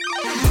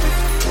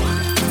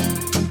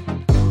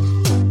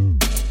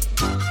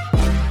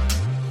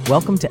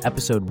Welcome to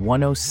episode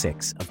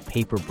 106 of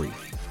Paper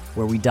Brief,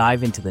 where we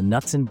dive into the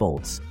nuts and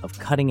bolts of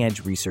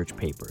cutting-edge research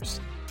papers.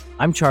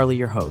 I'm Charlie,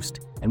 your host,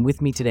 and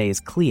with me today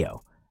is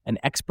Cleo, an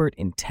expert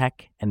in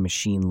tech and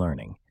machine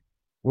learning.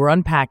 We're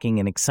unpacking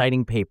an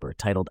exciting paper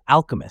titled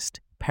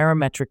Alchemist,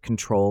 Parametric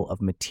Control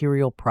of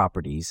Material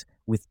Properties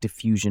with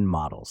Diffusion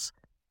Models.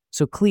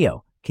 So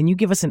Cleo, can you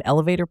give us an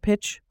elevator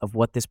pitch of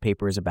what this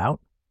paper is about?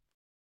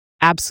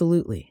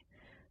 Absolutely.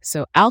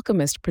 So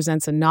Alchemist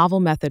presents a novel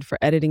method for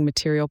editing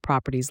material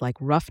properties like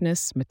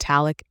roughness,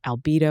 metallic,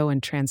 albedo,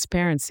 and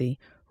transparency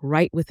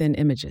right within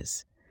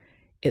images.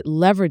 It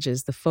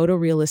leverages the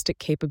photorealistic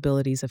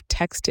capabilities of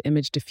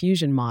text-to-image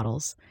diffusion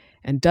models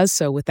and does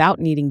so without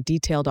needing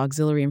detailed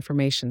auxiliary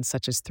information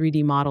such as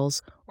 3D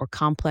models or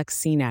complex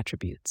scene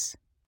attributes.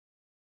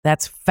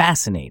 That's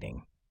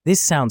fascinating. This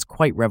sounds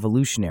quite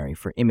revolutionary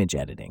for image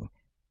editing.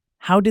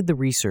 How did the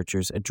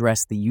researchers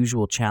address the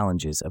usual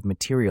challenges of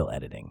material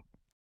editing?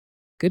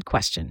 Good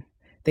question.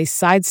 They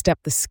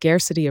sidestepped the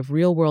scarcity of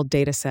real-world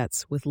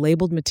datasets with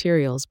labeled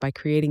materials by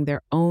creating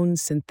their own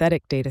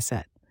synthetic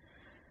dataset.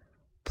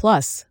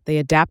 Plus, they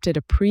adapted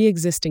a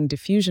pre-existing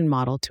diffusion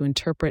model to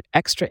interpret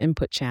extra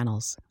input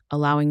channels,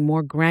 allowing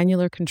more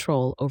granular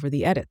control over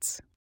the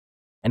edits.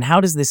 And how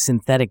does this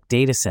synthetic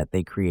dataset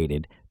they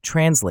created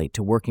translate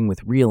to working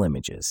with real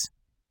images?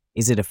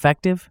 Is it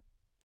effective?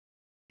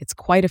 It's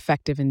quite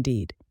effective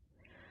indeed.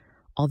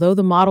 Although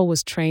the model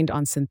was trained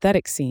on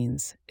synthetic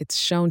scenes, it's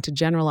shown to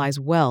generalize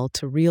well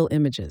to real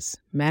images,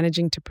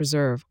 managing to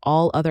preserve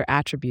all other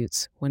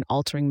attributes when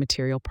altering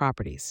material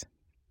properties.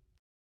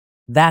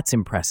 That's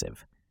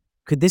impressive.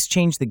 Could this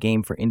change the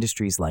game for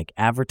industries like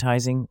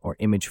advertising or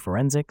image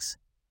forensics?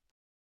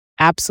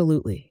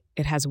 Absolutely.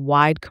 It has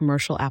wide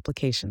commercial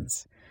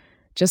applications.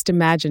 Just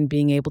imagine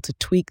being able to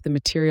tweak the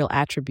material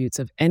attributes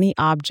of any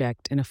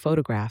object in a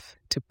photograph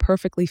to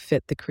perfectly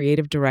fit the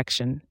creative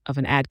direction of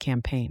an ad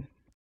campaign.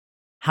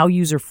 How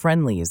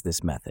user-friendly is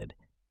this method?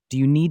 Do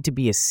you need to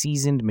be a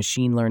seasoned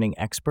machine learning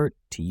expert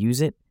to use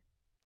it?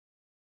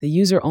 The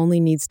user only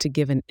needs to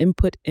give an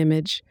input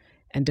image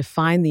and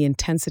define the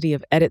intensity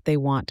of edit they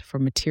want for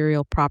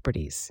material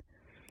properties.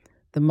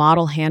 The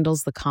model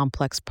handles the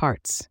complex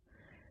parts,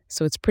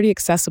 so it's pretty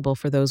accessible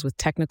for those with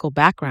technical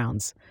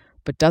backgrounds,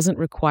 but doesn't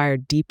require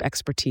deep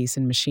expertise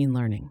in machine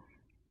learning.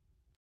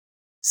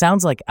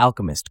 Sounds like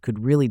Alchemist could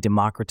really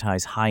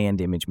democratize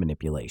high-end image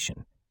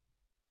manipulation.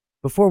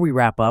 Before we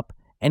wrap up,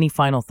 any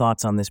final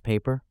thoughts on this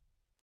paper?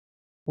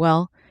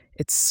 Well,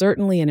 it's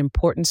certainly an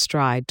important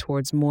stride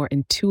towards more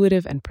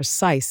intuitive and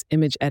precise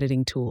image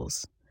editing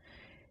tools.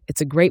 It's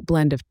a great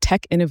blend of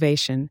tech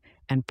innovation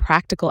and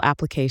practical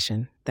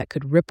application that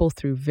could ripple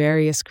through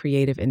various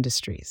creative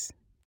industries.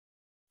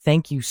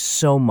 Thank you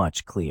so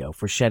much, Cleo,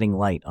 for shedding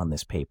light on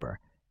this paper.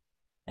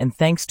 And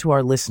thanks to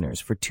our listeners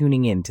for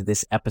tuning in to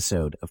this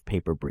episode of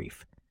Paper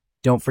Brief.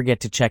 Don't forget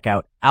to check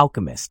out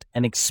Alchemist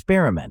and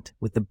experiment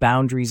with the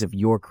boundaries of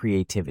your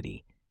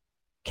creativity.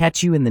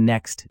 Catch you in the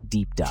next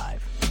deep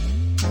dive.